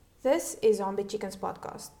This is Zombie Chickens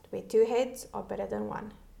podcast, where two heads are better than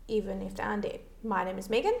one, even if they're undead. My name is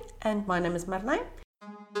Megan. And my name is Marlijn.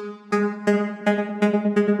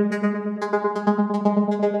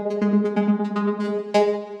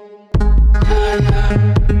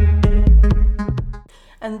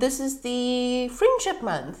 And this is the Friendship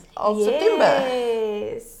Month of September.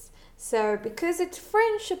 Yes. So because it's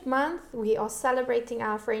Friendship Month, we are celebrating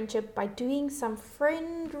our friendship by doing some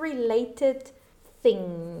friend-related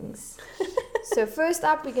things. So first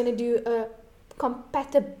up, we're going to do a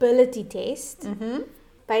compatibility test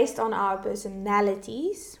based on our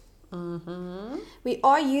personalities. We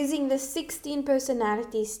are using the 16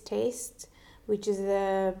 personalities test, which is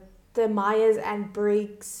the Myers and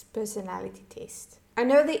Briggs personality test. I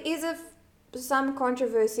know there is some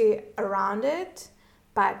controversy around it,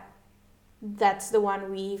 but that's the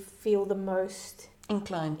one we feel the most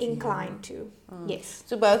inclined to. Yes.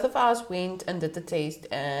 So both of us went and did the test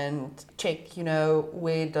and checked,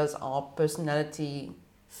 where does our personality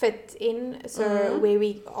fit in, so where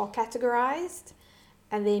we are categorized.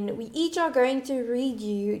 And then we each are going to read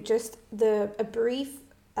you just a brief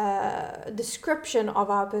description of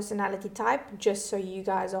our personality type, just so you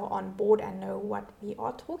guys are on board and know what we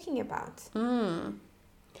are talking about.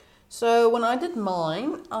 So when I did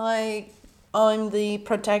mine, I'm the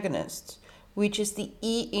protagonist, which is the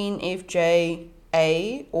ENFJ-A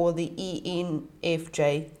or the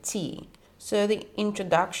ENFJ-T. So the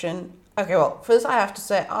introduction. Okay, well, first I have to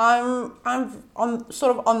say I'm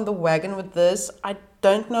sort of on the wagon with this. I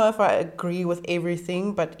don't know if I agree with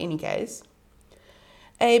everything, but in any case.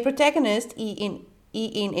 A protagonist,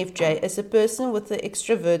 ENFJ, is a person with the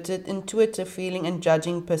extroverted, intuitive feeling and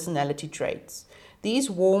judging personality traits. These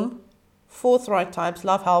warm, forthright types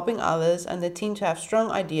love helping others, and they tend to have strong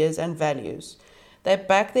ideas and values. They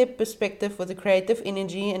back their perspective with a creative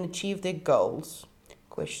energy and achieve their goals. ?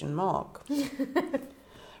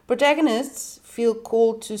 Protagonists feel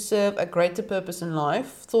called to serve a greater purpose in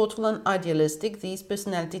life. Thoughtful and idealistic, these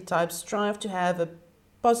personality types strive to have a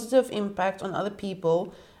positive impact on other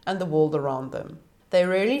people and the world around them. They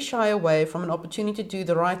rarely shy away from an opportunity to do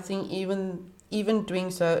the right thing, even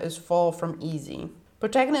doing so is far from easy.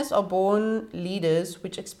 Protagonists are born leaders,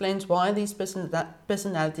 which explains why these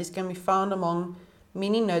personalities can be found among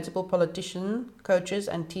many notable politicians, coaches,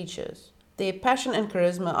 and teachers. Their passion and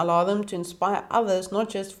charisma allow them to inspire others, not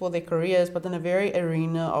just for their careers, but in a very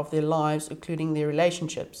arena of their lives, including their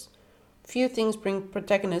relationships. Few things bring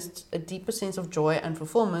protagonists a deeper sense of joy and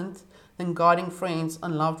fulfillment than guiding friends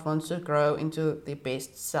and loved ones to grow into their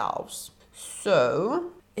best selves.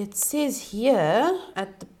 So, it says here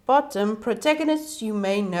at the bottom, protagonists you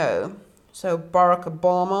may know. So, Barack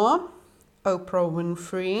Obama, Oprah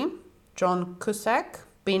Winfrey, John Cusack,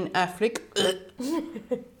 Ben Affleck,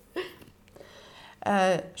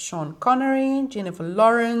 Sean Connery, Jennifer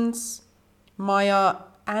Lawrence, Maya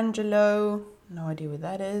Angelou, no idea what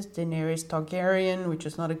that is, Daenerys Targaryen, which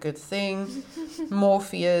is not a good thing,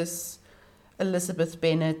 Morpheus, Elizabeth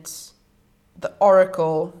Bennet, the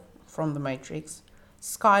Oracle from The Matrix,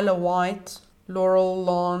 Skylar White, Laurel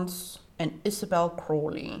Lance, and Isabel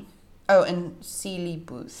Crawley. Oh, and Celie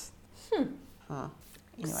Booth.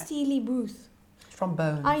 Anyway. Celie Booth. From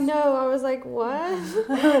Bones. I know, I was like, what?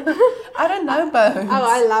 I don't know Bones. Oh,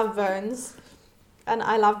 I love Bones. And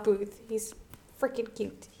I love Booth. He's freaking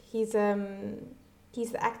cute. He's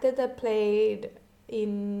the actor that played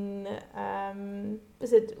in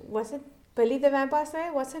was it Billy the Vampire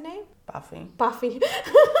Slayer? What's her name? Buffy. Buffy. Billy.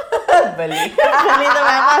 Billy the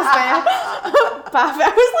Vampire Slayer. Buffy.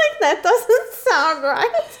 I was like, that doesn't sound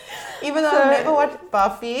right. Even though I've never watched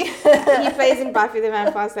Buffy. He plays in Buffy the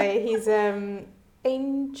Vampire Slayer. He's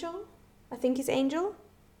Angel. I think he's Angel.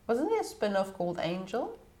 Wasn't there a spin-off called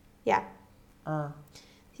Angel? Yeah.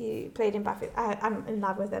 He played in Buffy. I'm in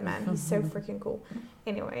love with that man. He's so freaking cool.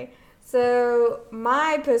 Anyway, so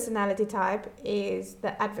my personality type is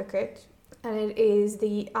the advocate, and it is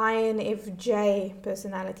the INFJ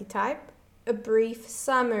personality type. A brief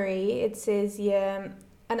summary, it says here,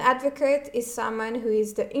 an advocate is someone who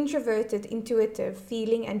is the introverted, intuitive,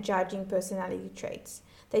 feeling and judging personality traits.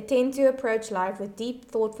 They tend to approach life with deep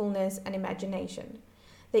thoughtfulness and imagination.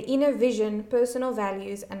 Their inner vision, personal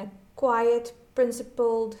values, and a quiet,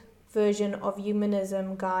 principled version of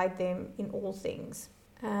humanism guide them in all things.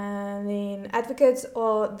 And then advocates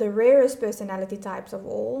are the rarest personality types of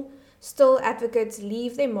all. Still, advocates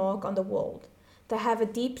leave their mark on the world. They have a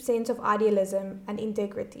deep sense of idealism and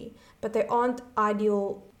integrity, but they aren't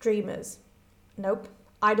ideal dreamers. Nope,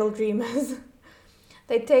 idle dreamers.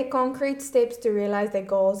 They take concrete steps to realize their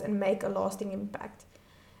goals and make a lasting impact.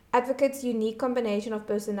 Advocates' unique combination of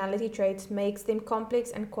personality traits makes them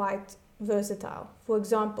complex and quite versatile. For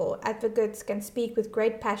example, advocates can speak with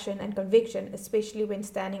great passion and conviction, especially when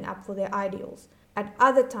standing up for their ideals. At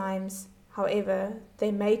other times, however,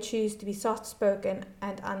 they may choose to be soft-spoken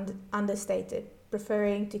and understated,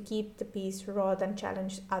 preferring to keep the peace rather than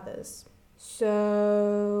challenge others.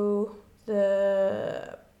 So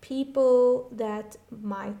the people that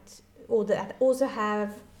might, or that also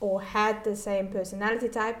have or had the same personality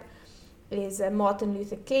type is Martin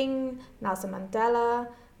Luther King, Nelson Mandela,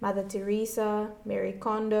 Mother Teresa, Marie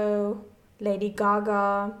Kondo, Lady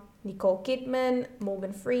Gaga, Nicole Kidman,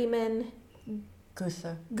 Morgan Freeman,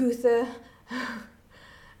 Guther,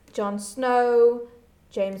 Jon Snow,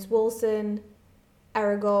 James Wilson,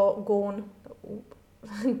 Aragorn,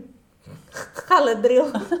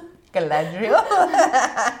 Galadriel,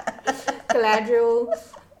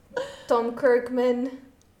 Tom Kirkman,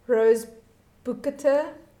 Rose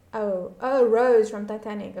Bukater. Oh, Rose from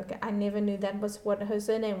Titanic. Okay, I never knew that was what her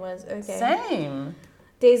surname was. Okay. Same.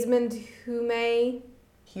 Desmond Hume. I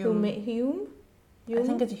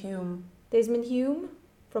think it's Hume. Desmond Hume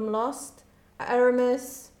from Lost.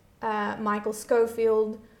 Aramis, Michael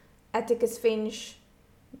Scofield, Atticus Finch,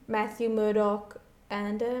 Matthew Murdoch,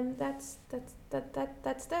 and that's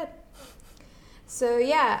that. So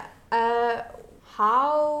yeah,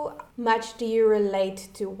 how much do you relate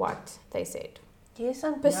to what they said? Yes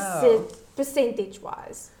and no.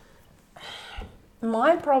 Percentage-wise.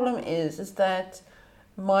 My problem is that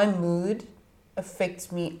my mood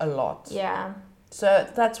affects me a lot. Yeah. So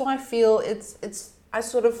that's why I feel it's I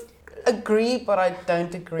sort of agree, but I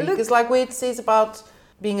don't agree. Because like where it says about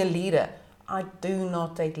being a leader, I do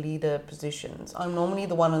not take leader positions. I'm normally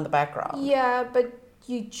the one in the background. Yeah, but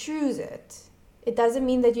you choose it. It doesn't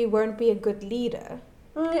mean that you won't be a good leader.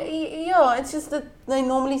 Yeah, it's just that they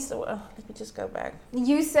normally say, well, let me just go back.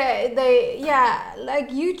 You say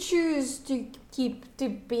like you choose to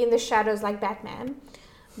be in the shadows like Batman,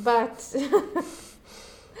 but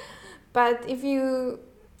but if you...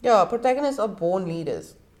 Yeah, protagonists are born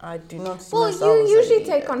leaders. I do not see myself you as usually a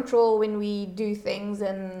take control when we do things,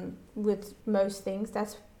 and with most things,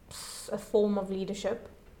 that's a form of leadership.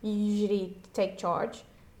 You usually take charge.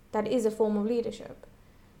 That is a form of leadership.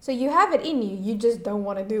 So you have it in you, you just don't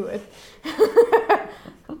want to do it.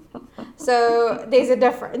 So there's a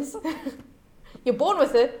difference. You're born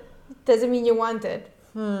with it, doesn't mean you want it.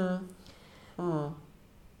 And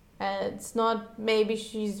it's not maybe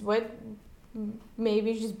she's born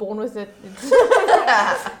with it.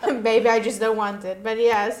 Maybe I just don't want it. But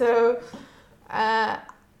yeah, so I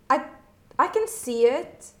can see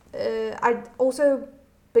it. I also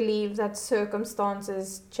believe that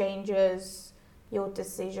circumstances changes your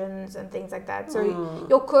decisions and things like that. So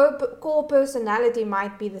your core personality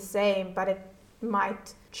might be the same, but it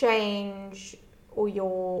might change, or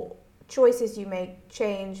your choices you make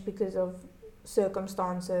change because of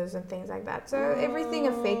circumstances and things like that. So everything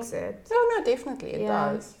affects it. Oh no, definitely it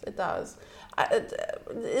does. It does.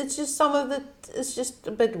 It's just some of it is just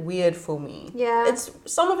a bit weird for me. Yeah. It's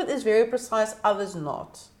some of it is very precise, others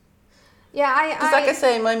not. Yeah, because like I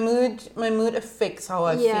say, my mood affects how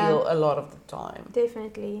I feel a lot of the time.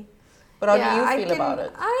 Definitely. But how do you feel about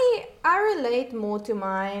it? I relate more to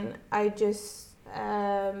mine. I just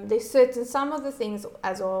there's some of the things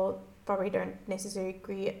as well probably don't necessarily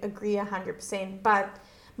agree 100%, but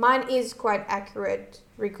mine is quite accurate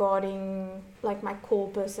regarding like my core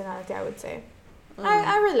personality, I would say.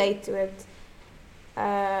 I relate to it.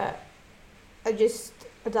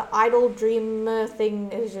 The idle dreamer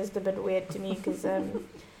thing is just a bit weird to me, because I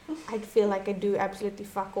feel like I do absolutely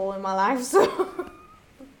fuck all in my life. So,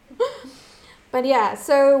 but yeah,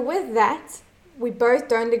 so with that, we both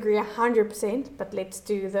don't agree 100%, but let's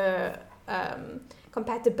do the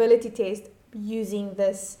compatibility test using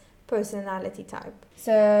this personality type.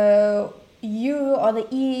 So you are the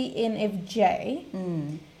ENFJ,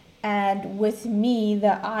 and with me,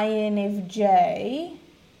 the INFJ.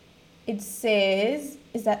 It says,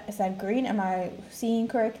 is that green? Am I seeing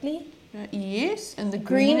correctly? Yes, and the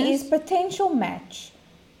green is potential match.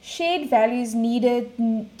 Shared values needed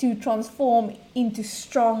to transform into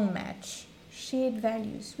strong match. Shared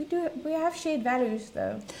values. We have shared values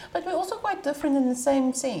though. But we're also quite different in the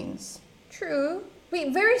same sense. True. We're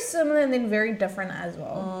very similar and then very different as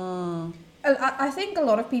well. I think a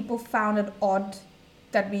lot of people found it odd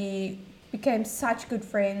that we became such good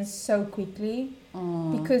friends so quickly.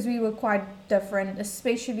 Because we were quite different,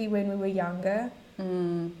 especially when we were younger.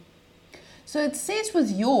 So it says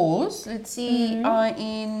with yours, let's see,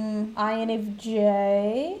 INFJ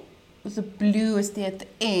with the blue is there at the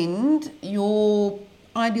end. Your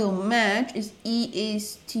ideal match is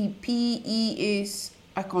ESTP. E is,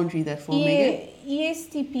 I can't read that for Megan.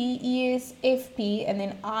 ESTP, ESFP, and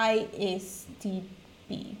then ISTP.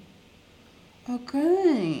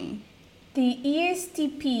 Okay. The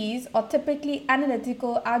ESTPs are typically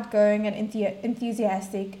analytical, outgoing, and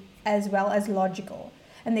enthusiastic, as well as logical,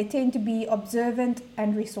 and they tend to be observant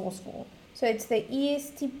and resourceful. So it's the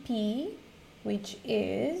ESTP, which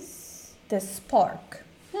is the spark.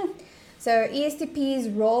 So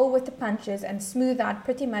ESTPs roll with the punches and smooth out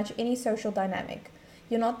pretty much any social dynamic.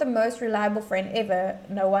 You're not the most reliable friend ever.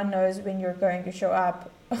 No one knows when you're going to show up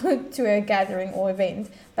to a gathering or event,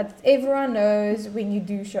 but everyone knows when you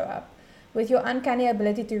do show up. With your uncanny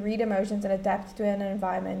ability to read emotions and adapt to an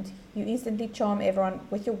environment, you instantly charm everyone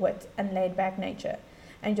with your wit and laid-back nature,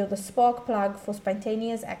 and you're the spark plug for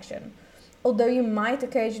spontaneous action. Although you might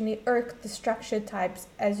occasionally irk the structured types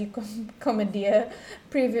as you commandeer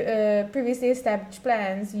previously established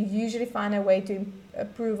plans, you usually find a way to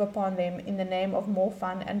improve upon them in the name of more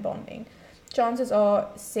fun and bonding. Chances are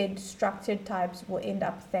said structured types will end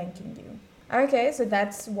up thanking you. Okay, so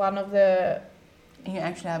that's one of the... You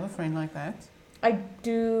actually have a friend like that? I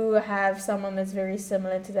do have someone that's very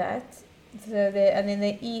similar to that. And then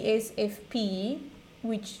the ESFP,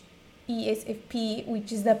 which is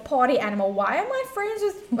the party animal. Why am I friends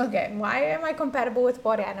with... Okay, why am I compatible with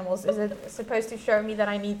party animals? Is it supposed to show me that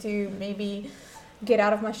I need to maybe get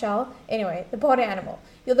out of my shell? Anyway, the party animal.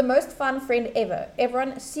 You're the most fun friend ever.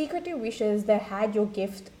 Everyone secretly wishes they had your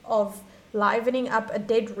gift of livening up a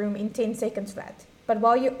dead room in 10 seconds flat. But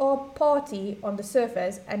while you all party on the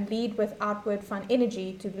surface and lead with outward fun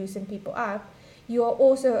energy to loosen people up, you are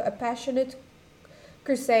also a passionate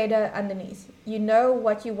crusader underneath. You know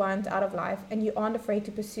what you want out of life and you aren't afraid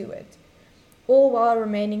to pursue it, all while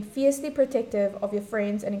remaining fiercely protective of your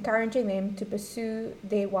friends and encouraging them to pursue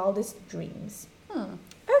their wildest dreams.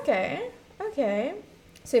 Okay.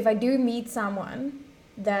 So if I do meet someone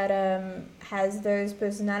that has those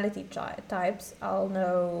personality types, I'll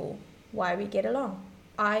know why we get along.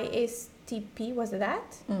 ISTP, was it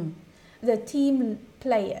that? The team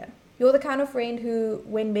player. You're the kind of friend who,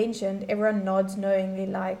 when mentioned, everyone nods knowingly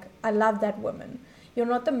like, I love that woman. You're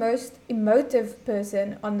not the most emotive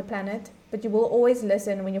person on the planet, but you will always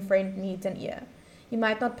listen when your friend needs an ear. You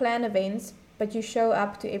might not plan events, but you show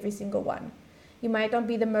up to every single one. You might not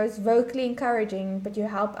be the most vocally encouraging, but you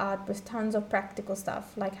help out with tons of practical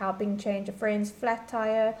stuff, like helping change a friend's flat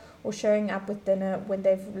tire or showing up with dinner when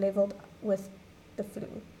they've leveled with the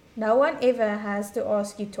flu. No one ever has to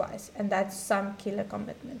ask you twice, and that's some killer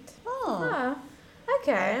commitment.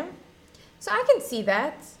 Okay. So I can see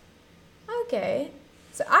that. Okay.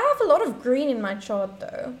 So I have a lot of green in my chart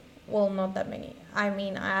though. Well, not that many. I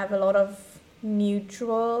mean, I have a lot of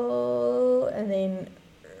neutral, and then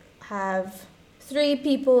have three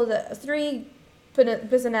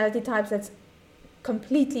personality types that's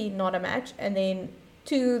completely not a match, and then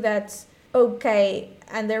 2 that's okay,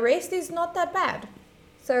 and the rest is not that bad.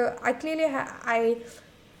 So I clearly I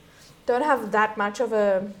don't have that much of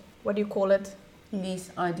a, what do you call it?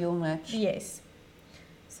 Least ideal match. Yes.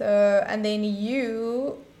 So, and then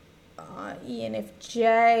you,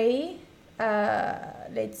 ENFJ,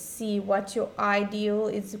 let's see what your ideal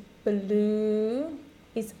is. Blue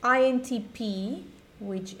is INTP,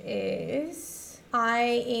 which is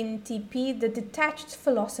INTP, the detached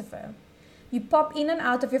philosopher. You pop in and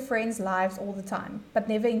out of your friends' lives all the time, but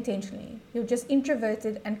never intentionally. You're just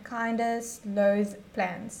introverted and kinda loathe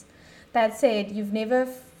plans. That said, you're never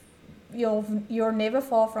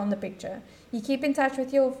far from the picture. You keep in touch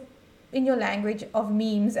with in your language of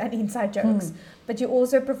memes and inside jokes, but you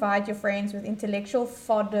also provide your friends with intellectual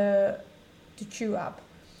fodder to chew up.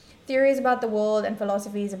 Theories about the world and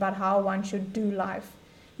philosophies about how one should do life.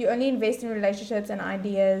 You only invest in relationships and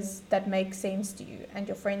ideas that make sense to you, and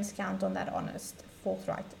your friends count on that honest,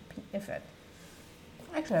 forthright effort.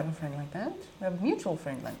 I actually have a friend like that. We have a mutual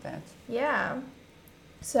friend like that. Yeah.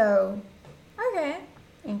 So, okay.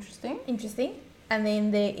 Interesting. And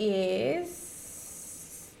then there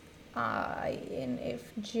is ENFJ,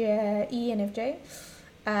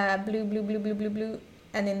 blue.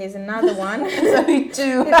 And then there's another one. There's only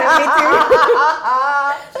 2.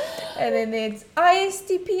 And then it's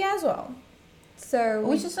ISTP as well. So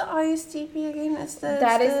which is the ISTP again?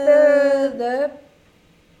 That is the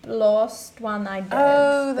last one I did.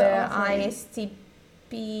 Oh, the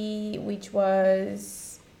ISTP, which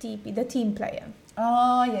was the team player.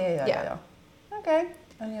 Oh, yeah. Okay.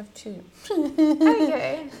 I only have 2.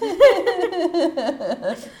 Okay.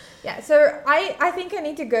 Yeah, so I think I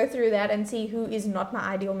need to go through that and see who is not my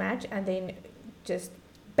ideal match, and then just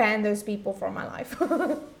ban those people from my life.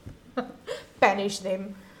 banish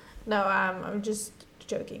them. No, I'm just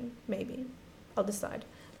joking. Maybe. I'll decide.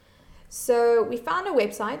 So we found a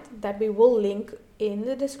website that we will link in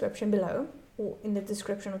the description below, or in the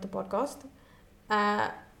description of the podcast.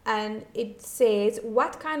 And it says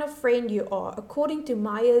what kind of friend you are according to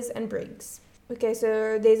Myers and Briggs. Okay,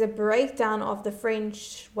 so there's a breakdown of the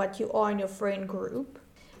friends, what you are in your friend group.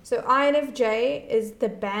 So INFJ is the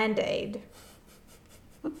Band-Aid.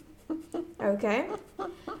 Okay.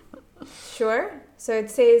 Sure. So it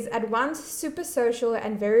says, at once super social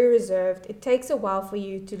and very reserved, it takes a while for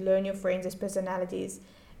you to learn your friends' personalities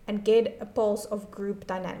and get a pulse of group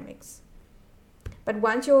dynamics. But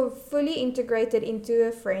once you're fully integrated into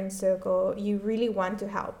a friend circle, you really want to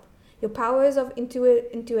help. Your powers of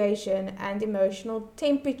intuition and emotional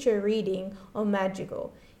temperature reading are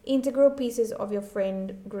magical, integral pieces of your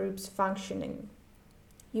friend group's functioning.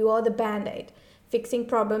 You are the Band-Aid, fixing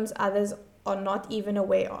problems others are not even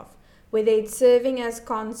aware of. Whether it's serving as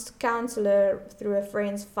counselor through a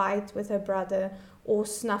friend's fight with her brother or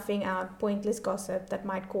snuffing out pointless gossip that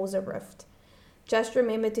might cause a rift. Just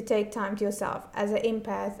remember to take time to yourself. As an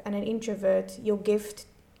empath and an introvert, your gift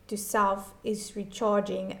to self is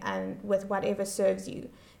recharging and with whatever serves you,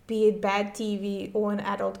 be it bad TV or an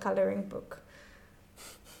adult coloring book.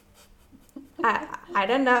 I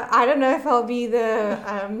don't know if I'll be the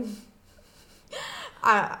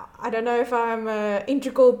I don't know if I'm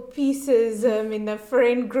integral pieces in the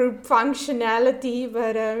friend group functionality,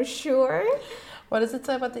 but sure. What does it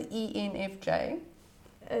say about the ENFJ?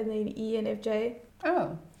 And then ENFJ.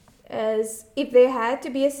 Oh. As if there had to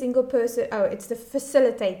be a single person, it's the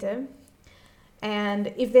facilitator.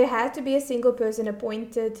 And if there had to be a single person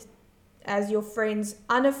appointed as your friend's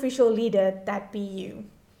unofficial leader, that be you.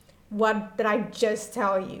 What did I just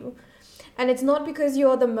tell you? And it's not because you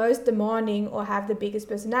are the most demanding or have the biggest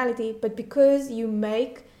personality, but because you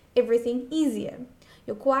make everything easier.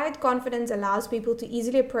 Your quiet confidence allows people to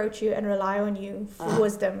easily approach you and rely on you for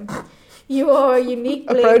wisdom. You are a unique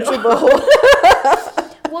blend. Approachable.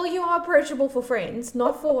 Well, you are approachable for friends,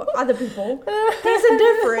 not for other people. There's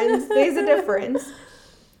a difference.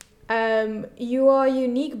 You are a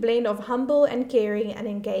unique blend of humble and caring and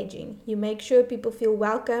engaging. You make sure people feel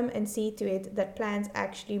welcome and see to it that plans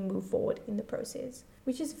actually move forward in the process,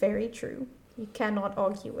 which is very true. You cannot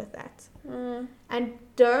argue with that. And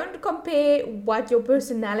don't compare what your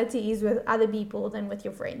personality is with other people than with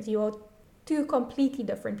your friends. You are two completely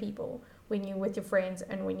different people when you're with your friends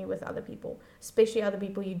and when you're with other people, especially other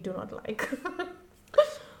people you do not like.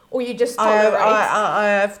 Or you just tolerate. I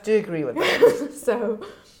have to agree with that. So,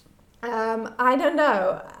 I don't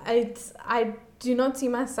know. I do not see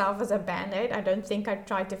myself as a Band-Aid. I don't think I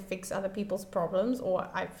try to fix other people's problems or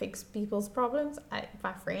I fix people's problems.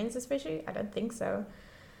 My friends especially, I don't think so.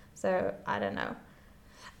 So, I don't know.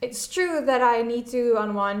 It's true that I need to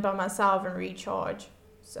unwind by myself and recharge.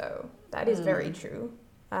 So, that is very true.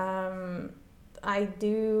 I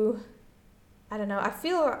don't know. I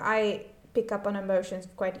feel I pick up on emotions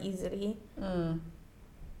quite easily.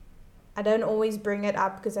 I don't always bring it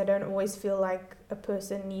up because I don't always feel like a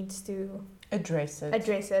person needs to address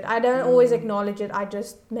it. I don't always acknowledge it. I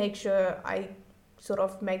just make sure I sort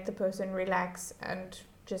of make the person relax and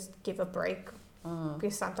just give a break.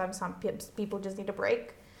 Because sometimes some people just need a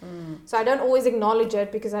break. So I don't always acknowledge it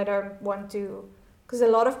because I don't want to. Because a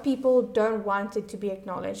lot of people don't want it to be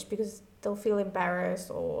acknowledged because they'll feel embarrassed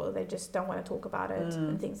or they just don't want to talk about it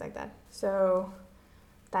and things like that. So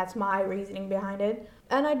that's my reasoning behind it.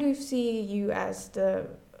 And I do see you as the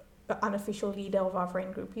unofficial leader of our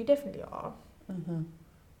friend group. You definitely are.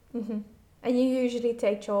 And you usually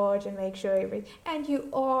take charge and make sure everything. And you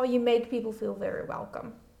make people feel very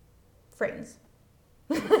welcome. Friends.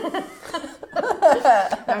 No,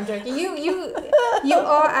 I'm joking. You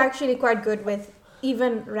are actually quite good with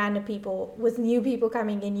even random people, with new people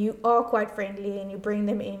coming in. You are quite friendly and you bring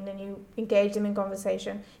them in and you engage them in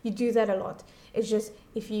conversation. You do that a lot. It's just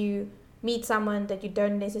if you meet someone that you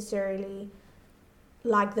don't necessarily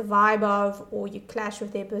like the vibe of or you clash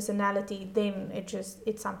with their personality, then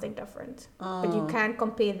it's something different. But you can't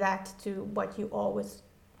compare that to what you are with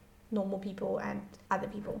normal people and other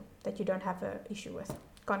people that you don't have an issue with.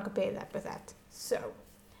 Can't compare that with that. So,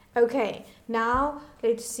 okay, now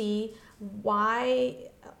let's see, why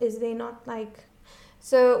is there not like...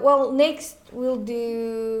 So, well, next we'll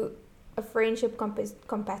do a friendship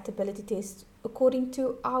compatibility test according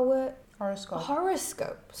to our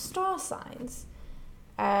horoscope, star signs.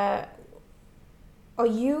 Are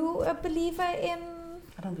you a believer in...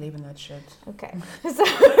 I don't believe in that shit. Okay. So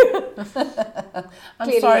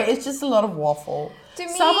I'm sorry, it's just a lot of waffle.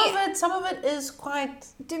 To me, some of it is quite.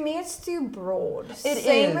 To me, it's too broad. It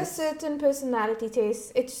Same is. with certain personality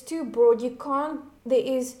tests. It's too broad. You can't. There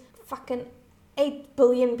is fucking 8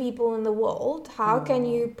 billion people in the world. How can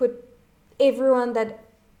you put everyone that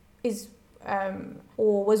is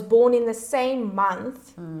or was born in the same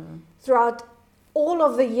month throughout all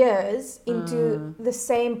of the years into the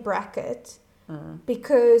same bracket?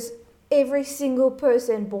 Because every single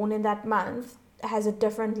person born in that month has a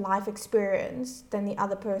different life experience than the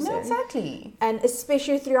other person. No, exactly. And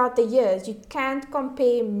especially throughout the years, you can't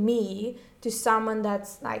compare me to someone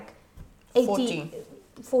that's like 40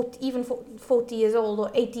 years old or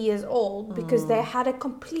 80 years old, because they had a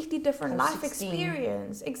completely different life 16.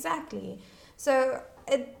 experience. Exactly. So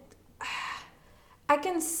I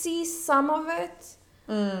can see some of it,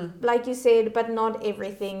 like you said, but not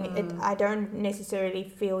everything. I don't necessarily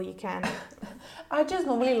feel you can. I just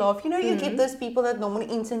normally laugh. You know, you get those people that normally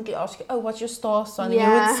instantly ask you, "Oh, what's your star sign?" And you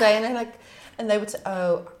would say, and they would say,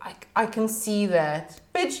 "Oh, I can see that."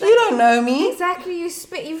 Bitch, you don't know me. Exactly.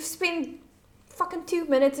 You've spent fucking 2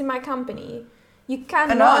 minutes in my company. You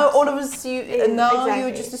cannot. And now all of us, you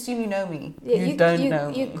Exactly. just assume you know me. Yeah, you don't know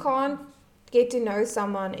me. You can't get to know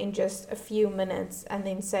someone in just a few minutes and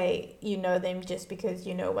then say you know them just because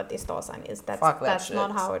you know what their star sign is. That's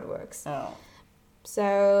not how it works. Oh.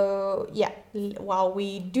 So yeah, while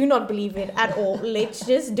we do not believe it at all, let's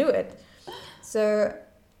just do it. So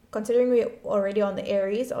considering we're already on the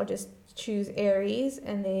Aries, I'll just choose Aries,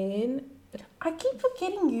 and then I keep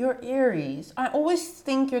forgetting you're Aries. I always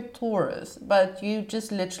think you're Taurus, but you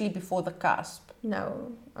just literally before the cusp.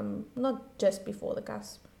 no, I'm not just before the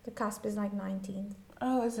cusp. The cusp is like 19th.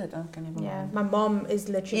 Oh, is it? Okay, never mind. Yeah, my mom is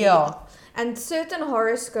literally. Yeah. And certain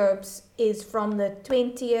horoscopes is from the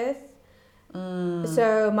 20th.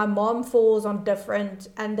 So my mom falls on different,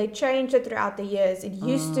 and they change it throughout the years. It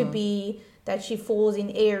used to be that she falls in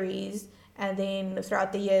Aries, and then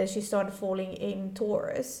throughout the years she started falling in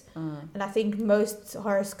Taurus. And I think most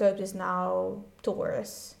horoscopes is now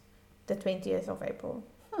Taurus, the 20th of April.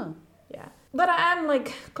 Yeah. But I am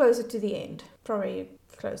like closer to the end. Probably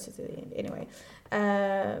closer to the end. Anyway.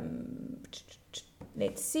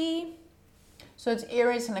 Let's see. So it's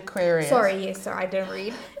Aries and Aquarius. Sorry, I didn't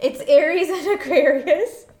read. It's Aries and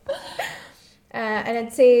Aquarius. And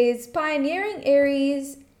it says, pioneering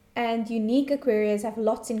Aries and unique Aquarius have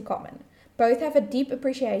lots in common. Both have a deep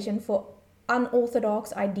appreciation for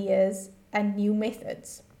unorthodox ideas and new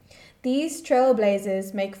methods. These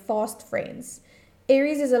trailblazers make fast friends.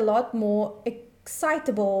 Aries is a lot more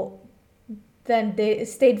excitable than the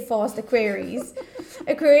steadfast Aquarius.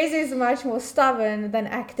 Aquarius is much more stubborn than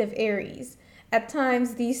active Aries. At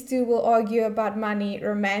times, these two will argue about money,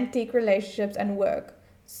 romantic relationships, and work,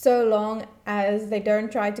 so long as they don't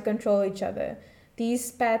try to control each other. These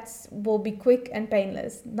spats will be quick and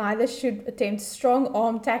painless. Neither should attempt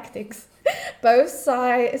strong-arm tactics. Both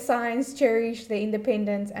signs cherish their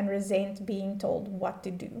independence and resent being told what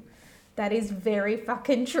to do. That is very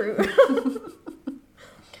fucking true.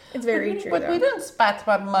 It's very true. But we don't spat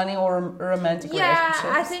about money or romantic relationships.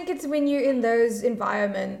 Yeah, I think it's when you're in those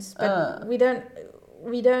environments, but we're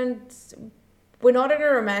not in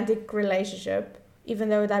a romantic relationship, even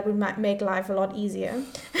though that would make life a lot easier.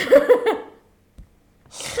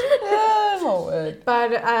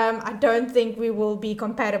 But I don't think we will be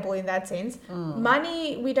compatible in that sense.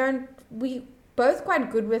 Money, we both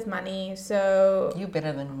quite good with money, so you're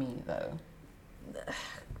better than me though.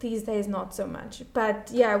 These days not so much, but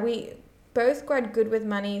yeah, we both quite good with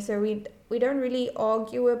money, so we don't really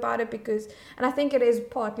argue about it, because, and I think it is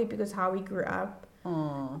partly because how we grew up.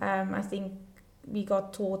 I think we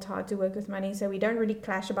got taught how to work with money, so we don't really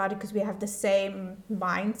clash about it because we have the same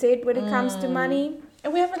mindset when it comes to money,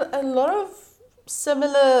 and we have a lot of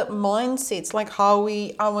similar mindsets, like how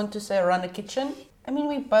I want to say run a kitchen. I mean,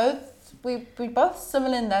 we both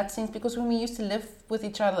similar in that sense, because when we used to live with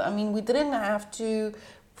each other, I mean, we didn't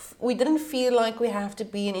feel like we have to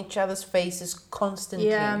be in each other's faces constantly.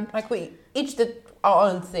 Yeah. Like we each did our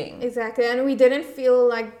own thing. Exactly, and we didn't feel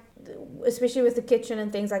like, especially with the kitchen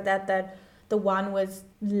and things like that, that the one was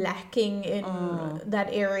lacking in that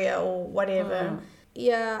area or whatever.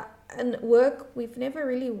 Yeah, and work, we've never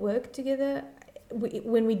really worked together.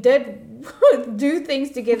 When we did do things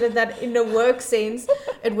together that in the work sense,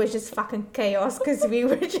 it was just fucking chaos, because we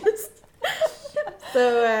were just...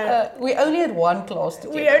 So we only had one class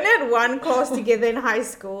together. We only had one class together in high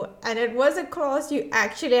school, and it was a class you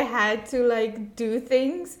actually had to like do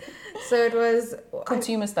things. So it was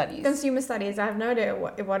consumer studies. Consumer studies. I have no idea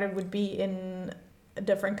what it would be in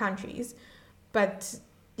different countries, but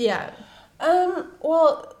yeah.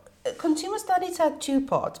 Well, consumer studies had two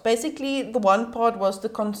parts. Basically, the one part was the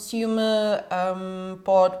consumer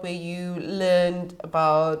part where you learned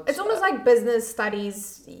about... It's almost like business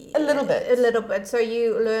studies. A little bit. A little bit. So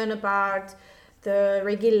you learn about the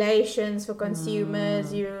regulations for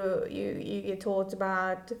consumers. You get taught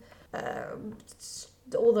about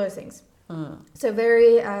all those things. So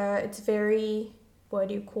very, it's very, what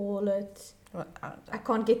do you call it? I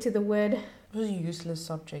can't get to the word. It was a useless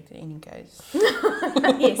subject in any case.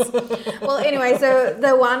 Yes. Well, anyway, so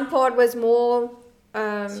the one part was more...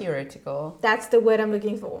 theoretical. That's the word I'm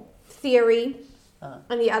looking for. Theory.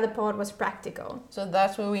 And the other part was practical. So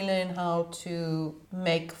that's where we learn how to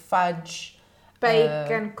make fudge.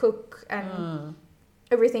 Bake and cook and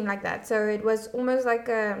everything like that. So it was almost like...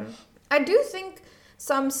 I do think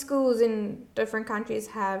some schools in different countries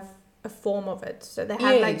have a form of it. So they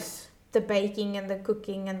have like the baking and the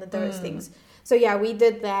cooking and those things. So yeah, we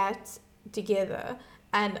did that together.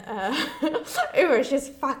 And it was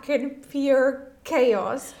just fucking pure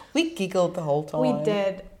chaos. We giggled the whole time. We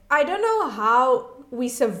did. I don't know how we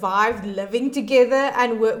survived living together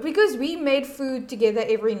and work, because we made food together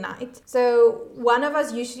every night. So one of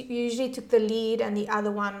us usually took the lead and the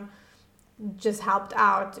other one just helped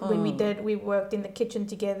out when we worked in the kitchen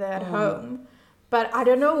together at home. But I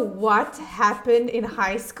don't know what happened in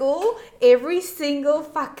high school. Every single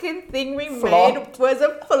fucking thing we made was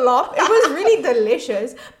a flop. It was really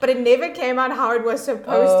delicious, but it never came out how it was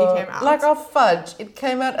supposed to come out. Like our fudge, it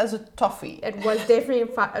came out as a toffee. It was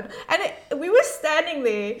definitely fun. And we were standing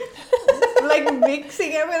there, like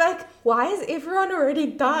mixing it. We're like, why is everyone already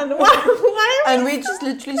done? Why and we're just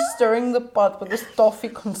literally stirring the pot with this toffee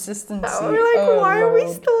consistency. We're like, why are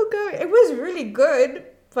we still going? It was really good.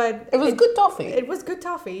 But it was good toffee. It was good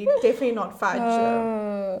toffee. Definitely not fudge.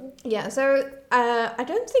 Yeah, so I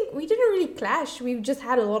don't think we didn't really clash. We just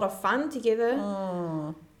had a lot of fun together.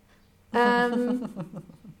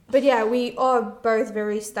 But yeah, we are both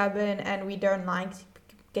very stubborn and we don't like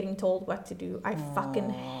getting told what to do. I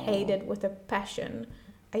fucking hate it with a passion.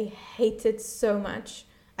 I hate it so much.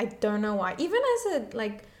 I don't know why. Even as a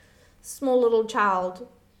small little child,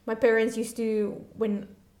 my parents used to, when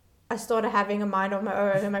I started having a mind of my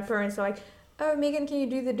own, and my parents were like, oh, Megan, can you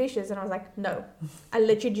do the dishes? And I was like, no. I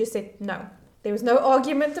literally just said no. There was no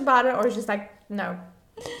argument about it. I was just like, no.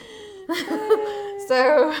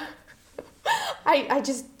 So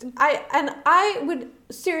I would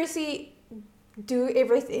seriously do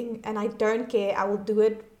everything, and I don't care. I will do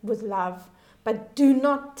it with love. But do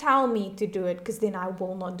not tell me to do it, because then I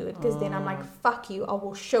will not do it. Because then I'm like, fuck you, I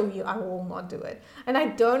will show you I will not do it. And I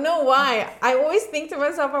don't know why. I always think to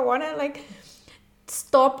myself, I want to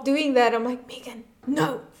stop doing that. I'm like, Megan,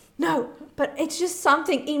 no. But it's just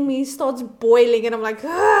something in me starts boiling and I'm like,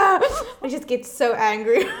 ah! I just get so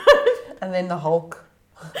angry. And then the Hulk.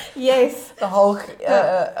 Yes. The Hulk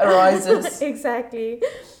arises. Exactly.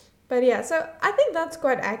 But yeah, so I think that's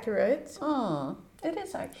quite accurate. It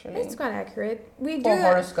is actually. It's quite accurate. We do for a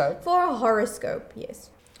horoscope. For a horoscope,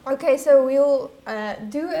 yes. Okay, so we'll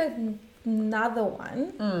do another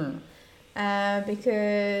one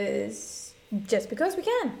because we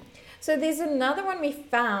can. So there's another one we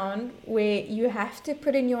found where you have to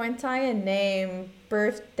put in your entire name,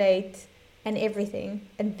 birth date, and everything,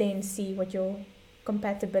 and then see what your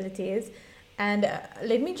compatibility is. And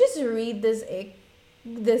let me just read the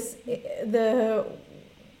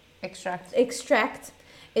extract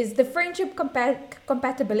is the friendship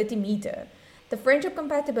compatibility meter. The friendship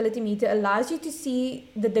compatibility meter allows you to see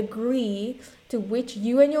the degree to which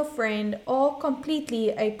you and your friend are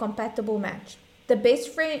completely a compatible match. The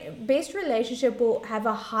best relationship will have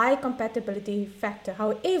a high compatibility factor.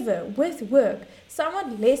 However, with work,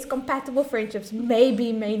 somewhat less compatible friendships may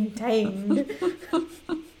be maintained.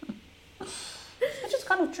 Which is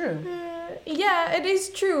kind of true. Yeah, it is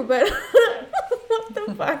true, but what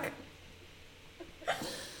the fuck?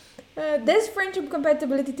 This friendship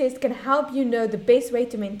compatibility test can help you know the best way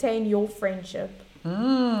to maintain your friendship.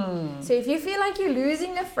 So if you feel like you're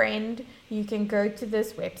losing a friend, you can go to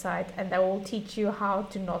this website and they will teach you how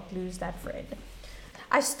to not lose that friend.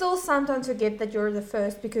 I still sometimes forget that you're the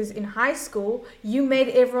first, because in high school, you made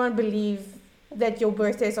everyone believe that your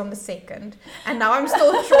birthday is on the 2nd. And now I'm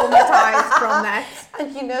still traumatized from that.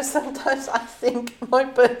 And sometimes I think my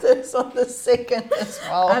birthday is on the 2nd as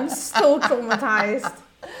well. I'm still traumatized.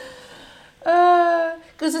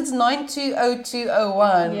 Because it's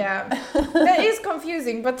 920201. Yeah. That is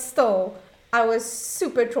confusing, but still, I was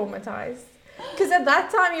super traumatized. Because at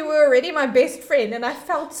that time, you were already my best friend, and I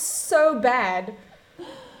felt so bad.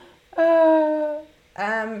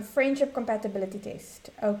 Friendship compatibility test.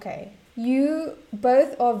 Okay. You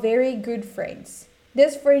both are very good friends.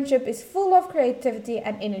 This friendship is full of creativity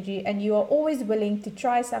and energy, and you are always willing to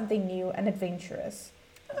try something new and adventurous.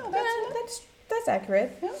 That's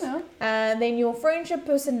accurate. Yeah. And then your friendship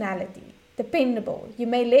personality, dependable. You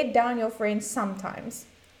may let down your friends sometimes.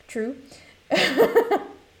 True.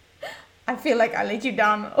 I feel like I let you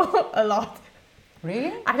down a lot.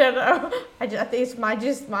 Really? I don't know. I think it's my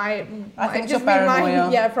I think it's paranoia.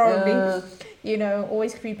 yeah, probably. You know,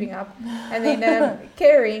 always creeping up. And then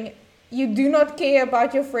caring. You do not care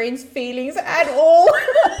about your friends' feelings at all.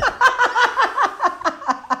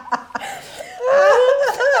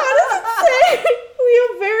 How does it say? We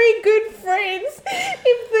are very good friends.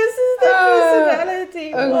 If this is the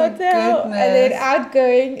personality, what the hell? And then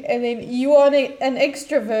outgoing, and then you are an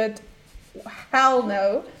extrovert. Hell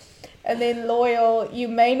no. And then loyal. You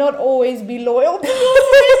may not always be loyal to your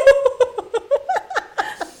friends.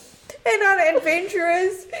 And on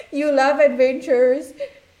adventurous. You love adventures.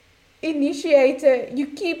 Initiator, you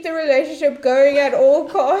keep the relationship going at all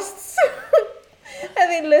costs. And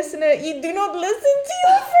then listener, you do not listen to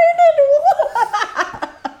your friend at all.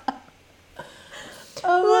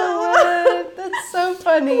 Oh my word, that's so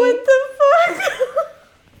funny. What the fuck?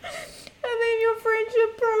 And then your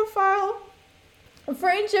friendship profile.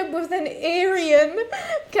 Friendship with an Aryan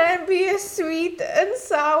can be a sweet and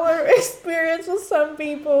sour experience for some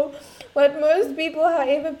people. What most people,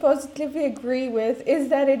 however, positively agree with is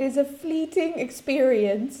that it is a fleeting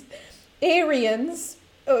experience. Aryans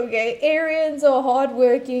are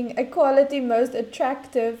hardworking, a quality most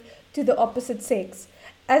attractive to the opposite sex,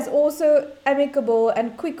 as also amicable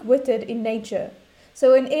and quick-witted in nature.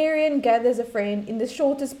 So an Aryan gathers a friend in the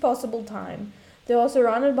shortest possible time. They are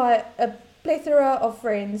surrounded by a plethora of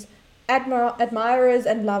friends, admirers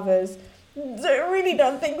and lovers. I really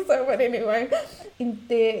don't think so, but anyway.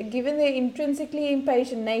 Given their intrinsically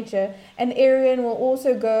impatient nature, an Aryan will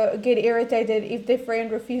also get irritated if their friend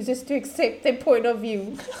refuses to accept their point of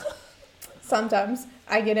view. Sometimes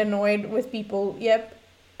I get annoyed with people. Yep.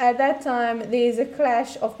 At that time, there is a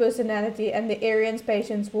clash of personality, and the Aryan's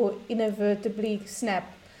patience will inevitably snap.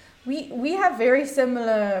 We have very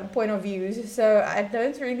similar point of views, so I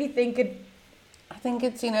don't really think it. I think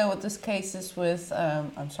it's, what this case is with,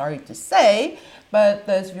 I'm sorry to say, but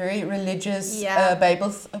those very religious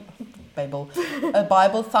Bible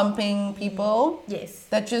thumping people. Yes.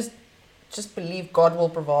 That just believe God will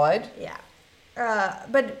provide. Yeah.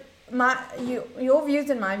 But your views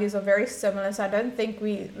and my views are very similar, so I don't think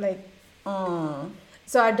we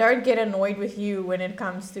So I don't get annoyed with you when it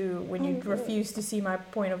comes to when you refuse to see my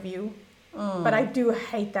point of view. But I do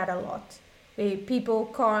hate that a lot. People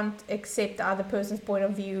can't accept the other person's point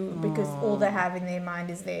of view because all they have in their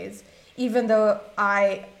mind is theirs. Even though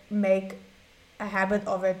I make a habit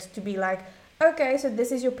of it to be like, okay, so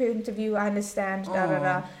this is your point of view, I understand,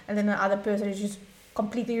 and then the other person is just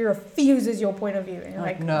completely refuses your point of view, and you're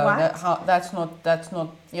like, no, what? That's not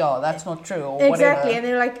true, or exactly, whatever. and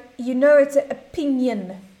they're like, it's an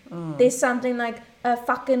opinion. There's something like a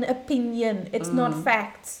fucking opinion. It's not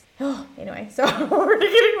facts. Anyway, so we're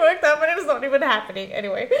getting worked up and it's not even happening.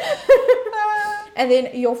 Anyway. And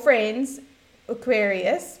then your friends,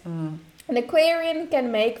 Aquarius. An Aquarian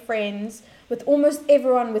can make friends with almost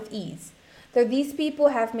everyone with ease. Though these people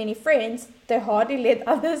have many friends, they hardly let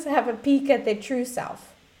others have a peek at their true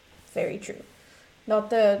self. Very true.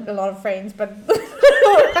 Not a lot of friends, but...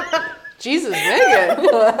 Jesus, Megan.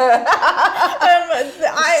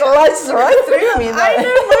 Slices right through me. I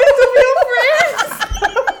know most of your friends.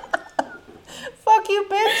 Fuck you,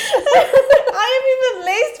 bitch. I have even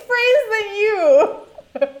less friends than you.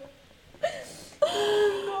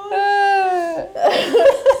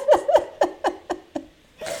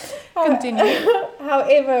 Continue.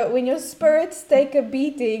 However, when your spirits take a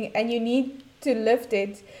beating and you need to lift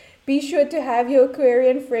it, be sure to have your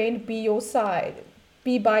Aquarian friend be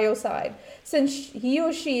by your side, since he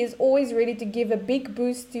or she is always ready to give a big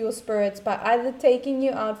boost to your spirits by either taking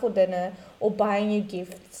you out for dinner or buying you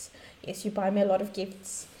gifts. Yes, you buy me a lot of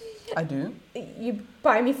gifts. I do. You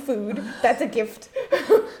buy me food. That's a gift.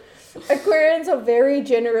 Aquarians are very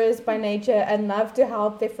generous by nature and love to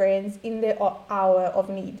help their friends in their hour of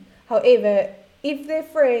need. However, if their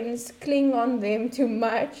friends cling on them too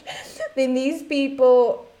much, then these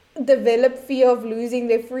people develop fear of losing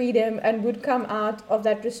their freedom and would come out of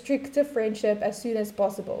that restrictive friendship as soon as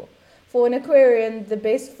possible. For an Aquarian, the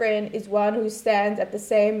best friend is one who stands at the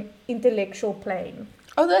same intellectual plane.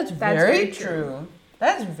 Oh, that's very true.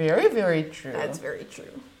 That's very, very true. That's very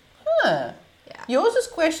true. Huh. Yeah. Yours is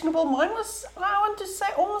questionable. Mine was, I want to say,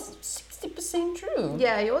 almost 60% true.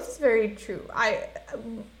 Yeah, yours is very true.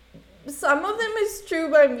 some of them is true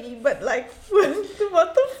by me, but like,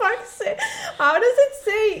 what the fuck say? How does it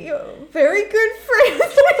say very good friends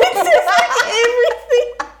when it says like everything?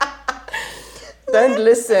 Don't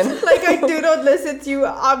listen. Like, I do not listen to you.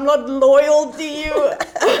 I'm not loyal to you.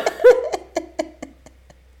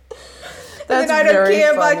 And then I don't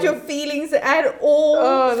care about your feelings at all.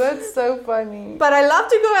 Oh, that's so funny. But I love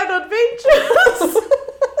to go out on adventures.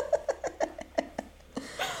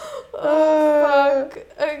 Oh, fuck.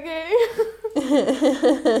 Okay.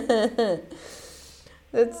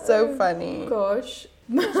 That's so funny. Gosh.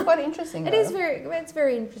 It's quite interesting. It's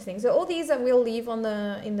very interesting. So all these I will leave in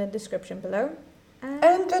the description below.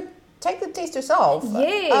 And take the test yourself.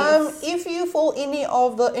 Yes. If you fall in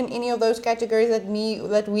any of those categories that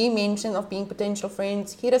we mentioned of being potential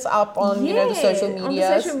friends, hit us up on the social medias. On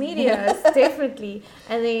the social medias, definitely.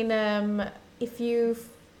 And then if you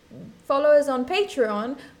follow us on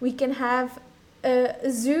Patreon, we can have a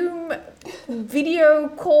Zoom video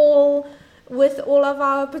call with all of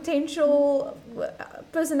our potential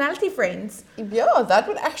personality friends. Yeah, that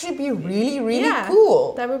would actually be really, really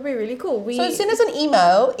cool. That would be really cool. So send us an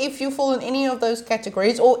email if you fall in any of those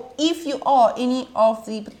categories, or if you are any of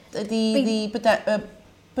the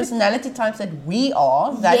personality types that we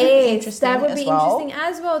are. That would be interesting. That would be interesting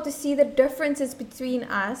as well, to see the differences between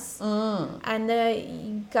us and the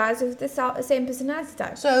guys with the same personality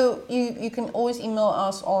type. So you can always email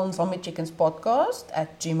us on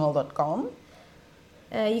zombiechickenspodcast@gmail.com.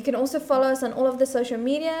 You can also follow us on all of the social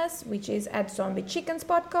medias, which is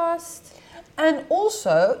 @ZombieChickensPodcast. And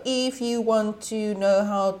also, if you want to know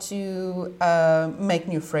how to make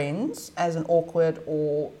new friends as an awkward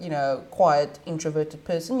or, quiet, introverted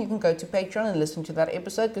person, you can go to Patreon and listen to that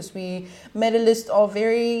episode, because we made a list of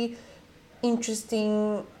very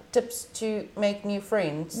interesting tips to make new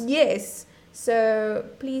friends. Yes. So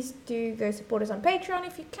please do go support us on Patreon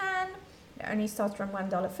if you can. It only starts from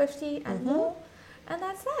 $1.50 and more. And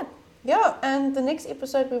that's that. Yeah, and the next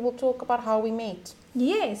episode we will talk about how we met.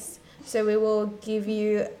 Yes. So we will give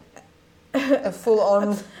you a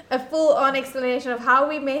full-on explanation of how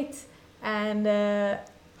we met and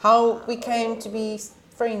how we came to be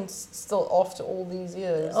friends still after all these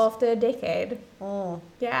years. After a decade.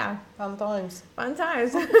 Yeah. Fun times. Fun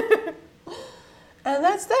times. And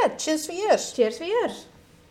that's that. Cheers for yours. Cheers for yours.